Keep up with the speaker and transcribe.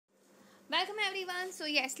Welcome everyone. So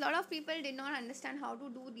yes, a lot of people did not understand how to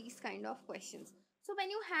do these kind of questions. So when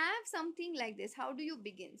you have something like this, how do you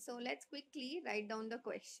begin? So let's quickly write down the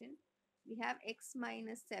question. We have x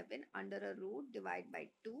minus 7 under a root divided by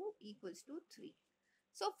 2 equals to 3.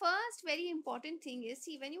 So first very important thing is,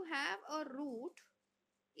 see, when you have a root,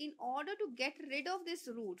 in order to get rid of this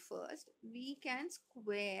root first, we can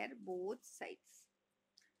square both sides.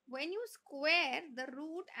 When you square, the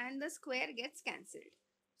root and the square gets cancelled.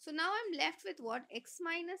 So now I'm left with what? X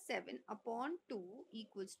minus 7 upon 2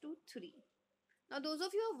 equals to 3. Now those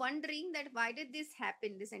of you are wondering that why did this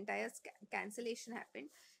happen, this entire cancellation happened.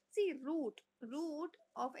 See, root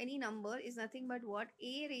of any number is nothing but what?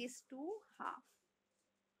 A raised to half.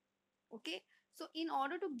 Okay. So in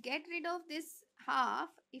order to get rid of this half,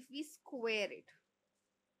 if we square it,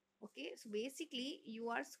 okay, so basically you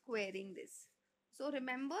are squaring this. So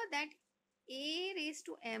remember that a raised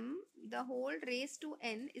to m, the whole raised to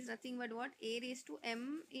n is nothing but what? A raised to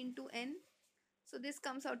m into n. So this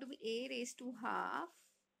comes out to be a raised to half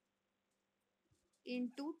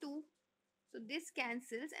into 2. So this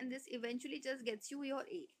cancels and this eventually just gets you your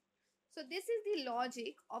a. So this is the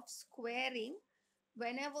logic of squaring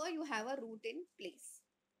whenever you have a root in place.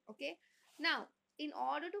 Okay. Now, in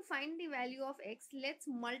order to find the value of x, let's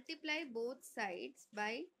multiply both sides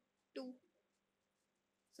by 2.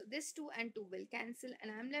 So this 2 and 2 will cancel and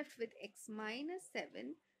I'm left with x minus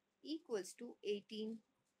 7 equals to 18.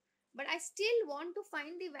 But I still want to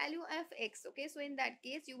find the value of x. Okay, so in that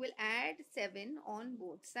case, you will add 7 on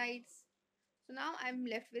both sides. So now I'm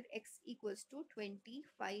left with x equals to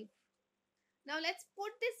 25. Now let's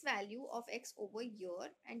put this value of x over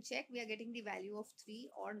here and check we are getting the value of 3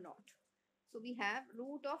 or not. So we have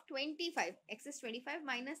root of 25. X is 25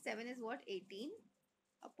 minus 7 is what? 18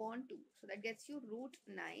 upon 2. So that gets you root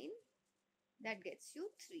 9. That gets you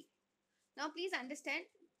 3. Now please understand,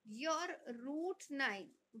 your root 9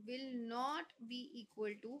 will not be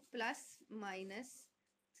equal to plus minus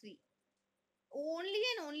 3. Only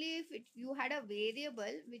and only if you had a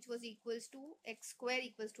variable which was equals to x square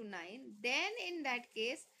equals to 9, then in that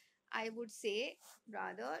case I would say,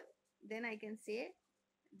 rather then I can say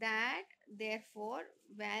that therefore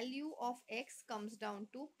value of x comes down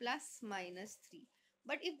to plus minus 3.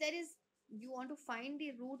 But if there is, you want to find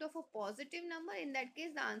the root of a positive number, in that case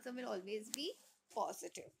the answer will always be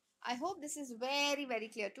positive. I hope this is very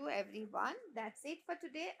clear to everyone. That's it for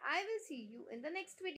today. I will see you in the next video.